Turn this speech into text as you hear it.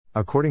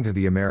According to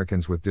the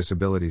Americans with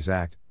Disabilities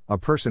Act, a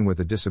person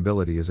with a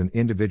disability is an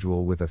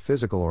individual with a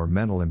physical or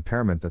mental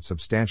impairment that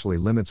substantially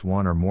limits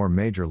one or more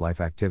major life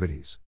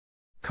activities.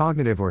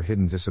 Cognitive or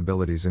hidden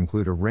disabilities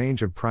include a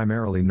range of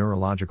primarily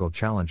neurological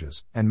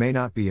challenges and may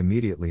not be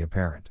immediately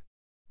apparent.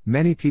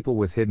 Many people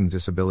with hidden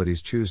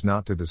disabilities choose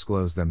not to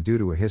disclose them due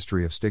to a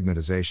history of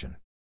stigmatization.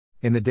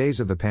 In the days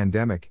of the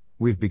pandemic,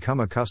 we've become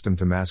accustomed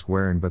to mask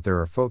wearing, but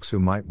there are folks who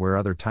might wear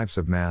other types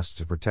of masks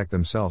to protect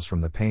themselves from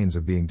the pains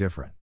of being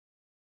different.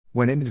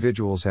 When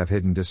individuals have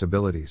hidden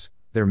disabilities,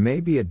 there may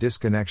be a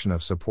disconnection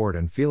of support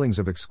and feelings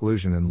of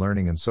exclusion in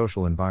learning and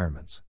social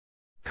environments.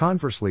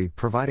 Conversely,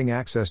 providing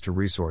access to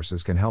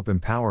resources can help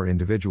empower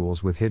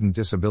individuals with hidden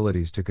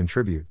disabilities to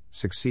contribute,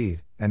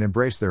 succeed, and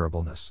embrace their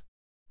ableness.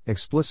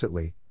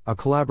 Explicitly, a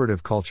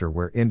collaborative culture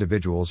where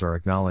individuals are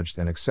acknowledged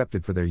and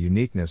accepted for their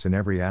uniqueness in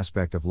every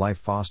aspect of life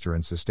foster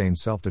and sustain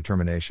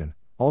self-determination,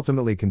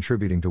 ultimately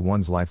contributing to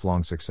one's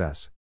lifelong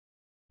success.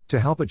 To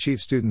help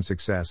achieve student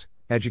success,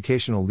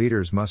 educational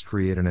leaders must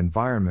create an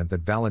environment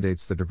that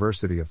validates the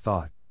diversity of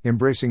thought,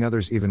 embracing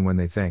others even when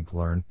they think,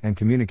 learn, and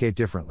communicate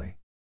differently.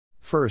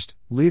 First,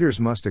 leaders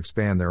must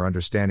expand their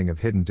understanding of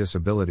hidden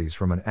disabilities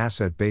from an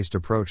asset-based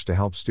approach to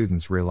help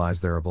students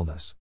realize their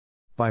ableness.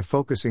 By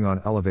focusing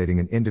on elevating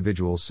an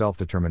individual's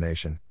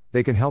self-determination,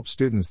 they can help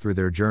students through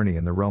their journey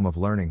in the realm of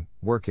learning,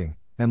 working,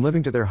 and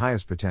living to their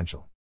highest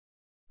potential.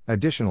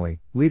 Additionally,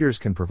 leaders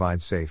can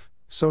provide safe,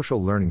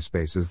 social learning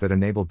spaces that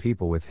enable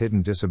people with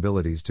hidden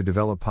disabilities to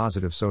develop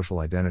positive social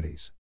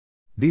identities.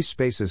 These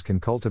spaces can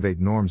cultivate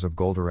norms of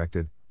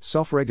goal-directed,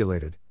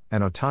 self-regulated,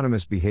 and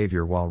autonomous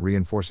behavior while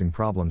reinforcing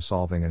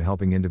problem-solving and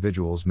helping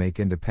individuals make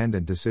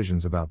independent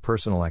decisions about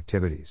personal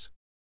activities.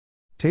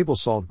 Table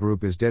Salt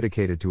Group is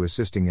dedicated to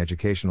assisting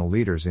educational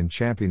leaders in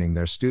championing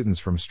their students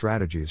from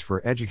strategies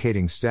for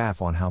educating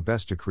staff on how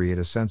best to create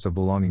a sense of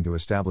belonging to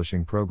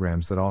establishing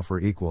programs that offer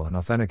equal and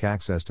authentic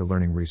access to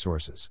learning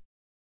resources.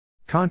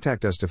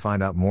 Contact us to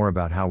find out more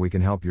about how we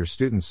can help your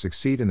students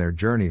succeed in their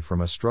journey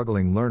from a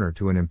struggling learner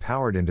to an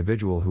empowered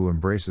individual who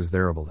embraces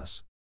their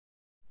ableness.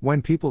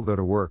 When people go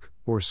to work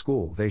or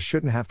school, they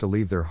shouldn't have to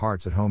leave their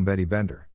hearts at home. Betty Bender.